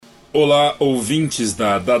Olá, ouvintes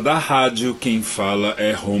da Rádio, quem fala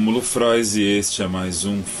é Romulo e este é mais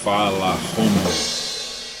um Fala, Romulo.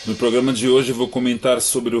 No programa de hoje vou comentar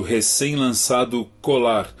sobre o recém-lançado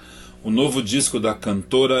Colar, o novo disco da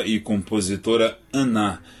cantora e compositora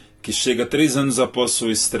Anná, que chega 3 anos após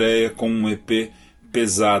sua estreia com um EP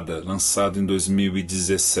Pesada, lançado em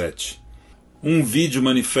 2017. Um vídeo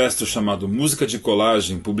manifesto chamado Música de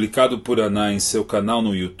Colagem, publicado por Anná em seu canal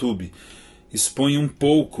no YouTube, expõe um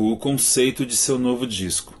pouco o conceito de seu novo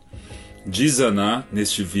disco. Diz Anná,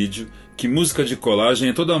 neste vídeo, que música de colagem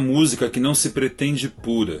é toda música que não se pretende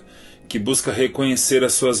pura, que busca reconhecer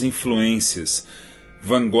as suas influências,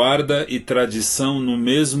 vanguarda e tradição no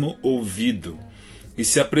mesmo ouvido, e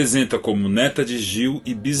se apresenta como neta de Gil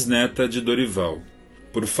e bisneta de Dorival.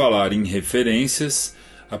 Por falar em referências,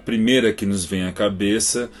 a primeira que nos vem à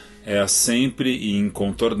cabeça é a sempre e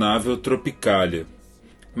incontornável Tropicália.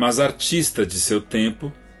 Mas artista de seu tempo,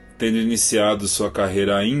 tendo iniciado sua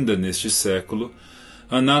carreira ainda neste século,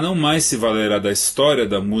 Anná não mais se valerá da história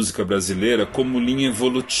da música brasileira como linha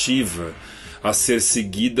evolutiva, a ser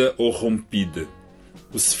seguida ou rompida.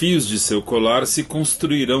 Os fios de seu colar se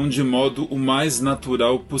construirão de modo o mais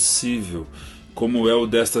natural possível, como é o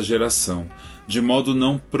desta geração, de modo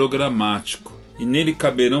não programático, e nele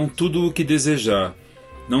caberão tudo o que desejar,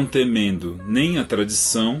 não temendo nem a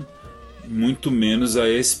tradição, muito menos a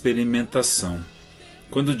experimentação.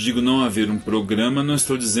 Quando digo não haver um programa, não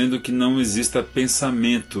estou dizendo que não exista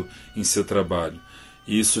pensamento em seu trabalho.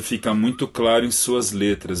 E isso fica muito claro em suas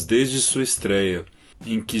letras, desde sua estreia,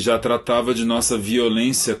 em que já tratava de nossa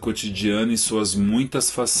violência cotidiana em suas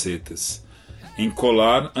muitas facetas. Em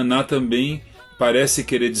Colar, Anná também parece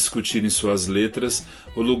querer discutir em suas letras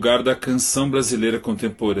o lugar da canção brasileira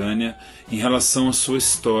contemporânea em relação à sua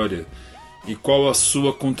história, e qual a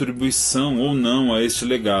sua contribuição ou não a este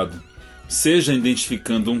legado, seja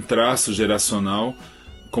identificando um traço geracional,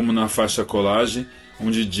 como na faixa Colagem,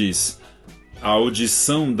 onde diz: a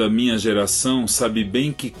audição da minha geração sabe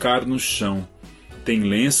bem quicar no chão, tem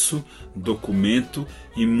lenço, documento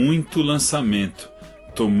e muito lançamento,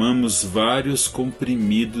 tomamos vários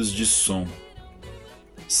comprimidos de som.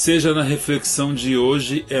 Seja na reflexão de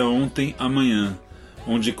hoje é ontem amanhã,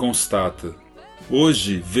 onde constata: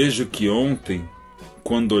 hoje vejo que ontem,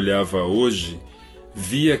 quando olhava hoje,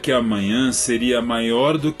 via que amanhã seria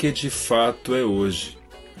maior do que de fato é hoje.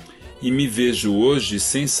 E me vejo hoje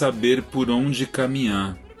sem saber por onde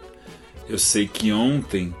caminhar. Eu sei que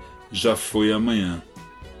ontem já foi amanhã.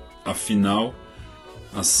 Afinal,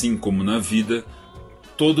 assim como na vida,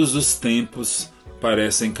 todos os tempos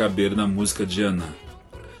parecem caber na música de Anná.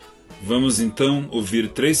 Vamos então ouvir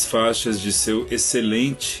 3 faixas de seu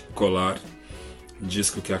excelente Colar,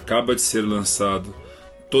 disco que acaba de ser lançado,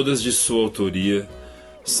 todas de sua autoria.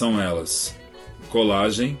 São elas: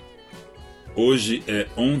 Colagem, Hoje é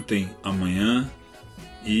Ontem Amanhã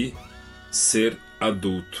e Ser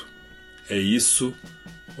Adulto. É isso,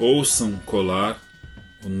 ouçam Colar,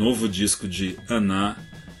 o novo disco de Anná.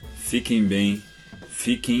 Fiquem bem,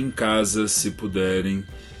 fiquem em casa se puderem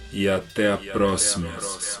e até a próxima.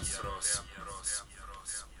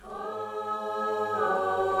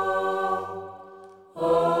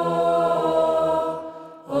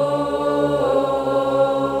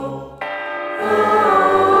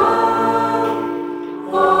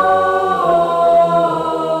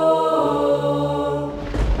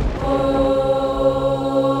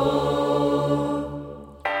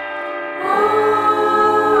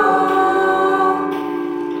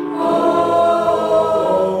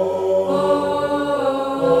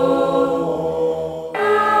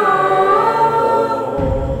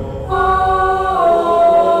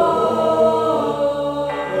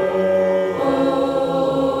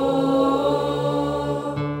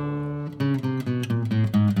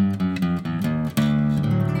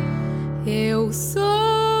 Eu sou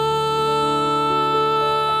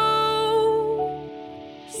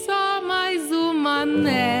só mais uma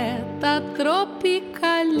neta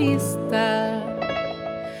tropicalista.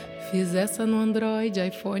 Fiz essa no Android,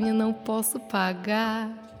 iPhone não posso pagar.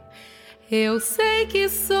 Eu sei que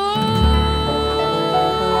sou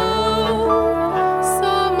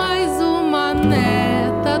só mais uma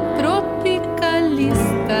neta tropicalista.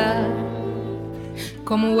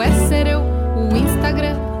 Como é ser eu, o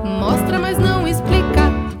Instagram mostra, mas não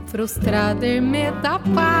explica. Frustrada, ermeta,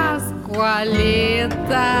 pascoaleta.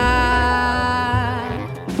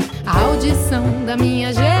 A audição da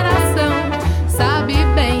minha geração sabe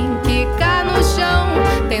bem que cá no chão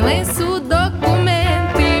tem lenço,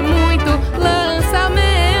 documento e muito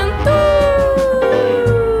lançamento.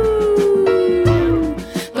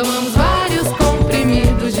 Tomamos vários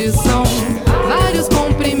comprimidos de som, vários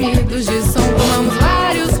comprimidos comprimidos de som. Tomamos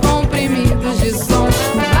vários comprimidos de som.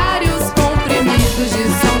 Vários comprimidos de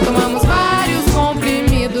som. Tomamos vários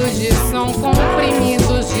comprimidos de som.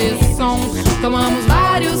 Comprimidos de som. Tomamos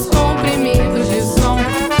vários comprimidos de som.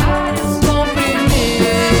 Vários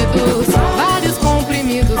comprimidos. Vários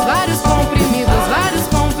comprimidos. Vários comprimidos. Vários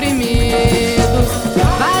comprimidos.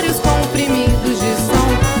 Vários comprimidos de som.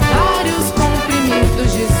 Vários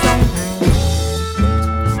comprimidos de som.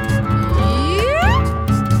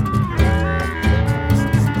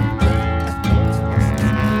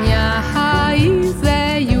 Minha raiz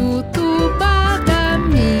é iutubada,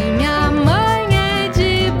 minha mãe é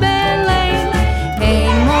de Belém. Em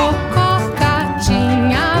Mococa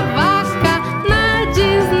tinha vaca, na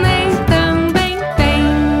Disney também tem.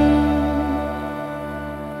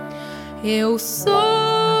 Eu sou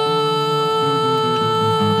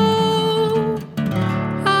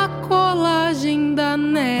a colagem da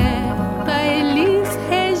neta Elis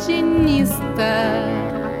Reginista.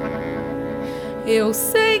 Eu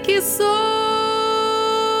sei que sou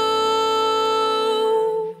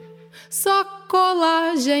só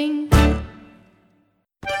colagem.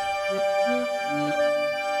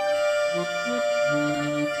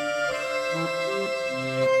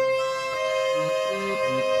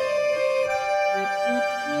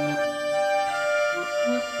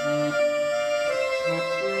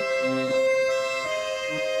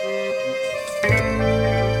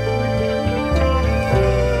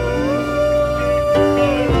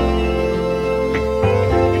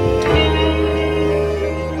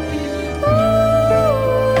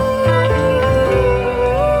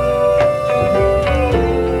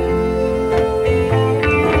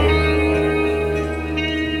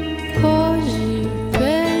 Hoje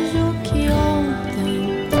vejo que ontem,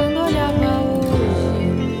 quando olhava hoje,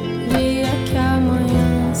 via que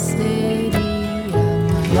amanhã seria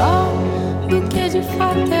maior do que de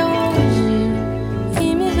fato é hoje.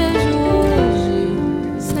 E me vejo hoje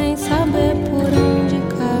sem saber por onde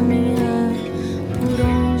caminhar, por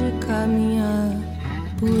onde caminhar,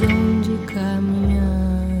 por onde caminhar.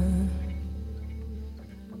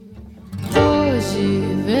 Hoje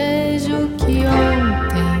vejo que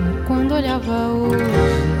ontem, quando olhava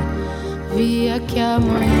hoje, via que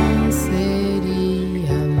amanhã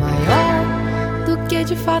seria maior do que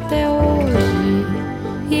de fato é hoje.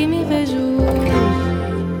 E me vejo hoje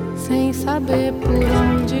sem saber por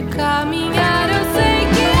onde caminhar. Eu sei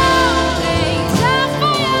que ontem já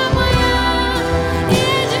foi amanhã, e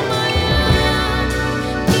é de manhã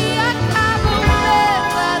que acaba o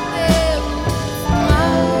pesadelo.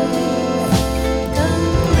 Mas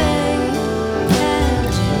também é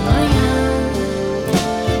de manhã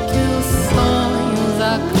que os sonhos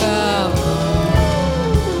acabam.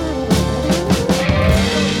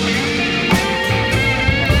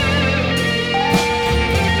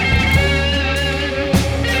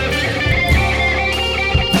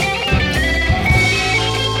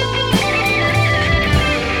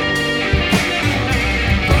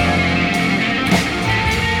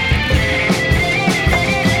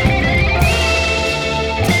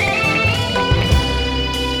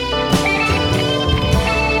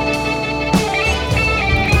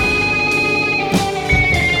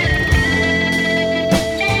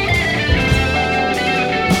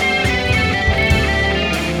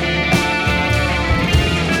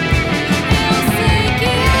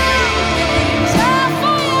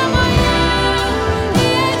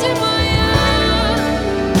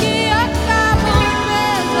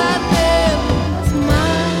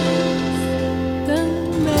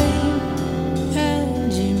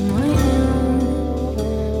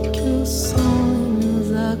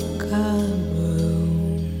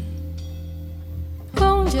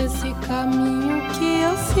 Caminho que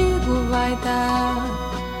eu sigo vai dar?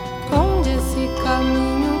 Onde esse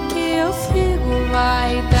caminho que eu sigo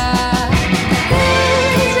vai dar?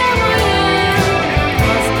 Desde amanhã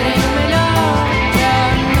mostrei o melhor pra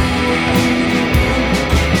mim.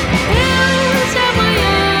 Desde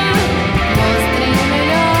amanhã mostrei o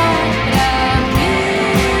melhor pra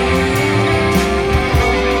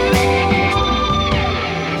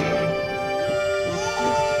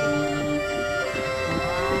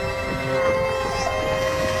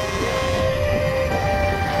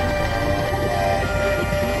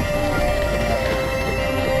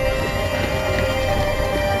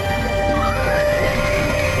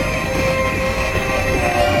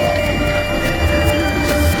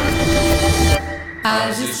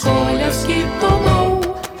As escolhas que tomou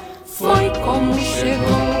foi como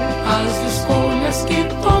chegou. As escolhas que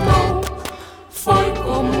tomou foi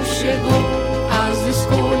como chegou. As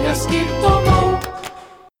escolhas que tomou